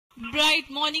Bright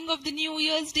morning of the New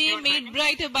Year's Day made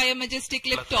brighter by a majestic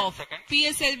liftoff.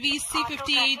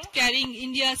 PSLV-C58 carrying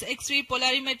India's X-ray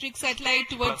polarimetric satellite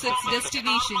towards its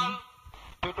destination.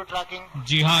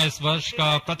 जी हाँ, इस वर्ष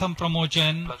का प्रथम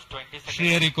promotion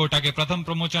Sriharikota के प्रथम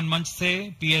promotion मंच से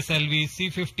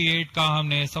PSLV-C58 का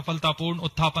हमने सफलतापूर्ण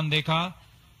उत्थापन देखा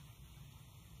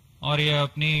और यह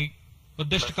अपनी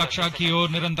उद्दिष्ट कक्षा की ओर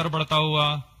निरंतर बढ़ता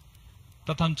हुआ।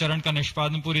 प्रथम चरण का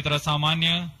निष्पादन पूरी तरह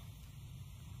सामान्य।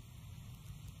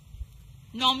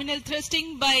 Nominal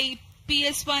thrusting by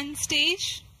PS1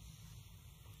 stage.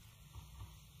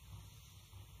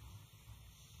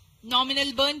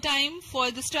 Nominal burn time for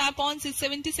the strap-ons is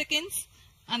 70 seconds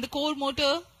and the core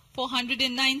motor for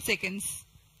 109 seconds.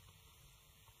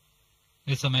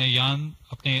 इस समय यान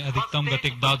अपने अधिकतम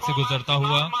गतिक दाब से गुजरता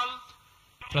हुआ।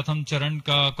 प्रथम चरण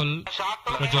का कुल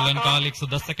प्रज्वलन काल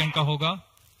 110 सेकंड का होगा।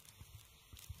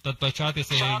 तत्पश्चात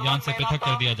इसे यान से पृथक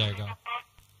कर दिया जाएगा।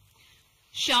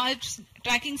 Sharp's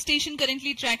tracking station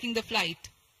currently tracking the flight.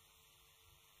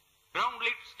 Ground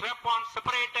lead strap-on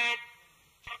separated.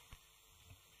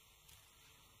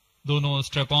 दोनों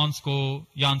स्ट्रैप-ऑन्स को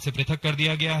यान से पृथक कर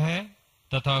दिया गया है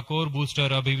तथा कोर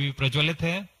बूस्टर अभी भी प्रज्वलित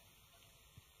है।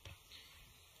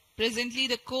 Presently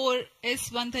the core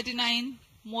S139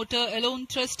 motor alone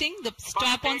thrusting. The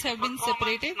strap-ons have been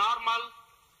separated. Normal.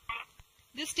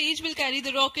 This stage will carry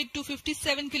the rocket to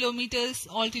 57 kilometers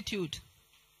altitude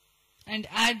and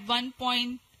add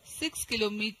 1.6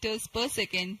 kilometers per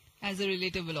second as a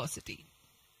relative velocity.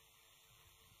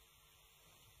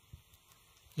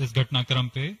 इस घटनाक्रम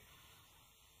पे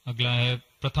अगला है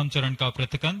प्रथम चरण का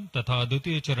पृथकन तथा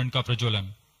द्वितीय चरण का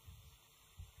प्रज्वलन।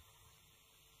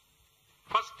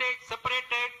 First stage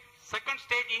separated, second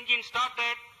stage engine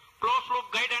started, closed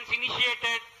loop guidance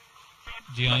initiated.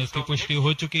 जी हाँ, इसकी पुष्टि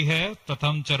हो चुकी है।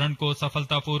 प्रथम चरण को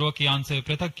सफलतापूर्वक यान से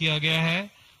पृथक किया गया है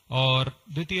और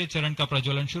द्वितीय चरण का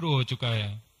प्रज्वलन शुरू हो चुका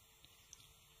है।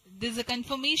 There is a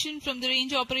confirmation from the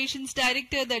Range Operations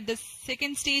Director that the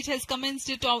second stage has commenced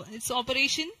its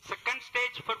operation. Second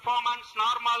stage performance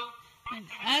normal. And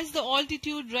as the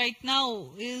altitude right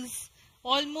now is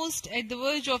almost at the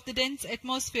verge of the dense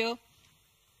atmosphere,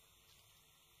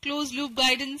 closed loop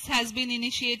guidance has been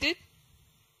initiated.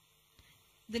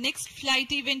 The next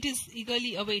flight event is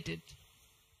eagerly awaited.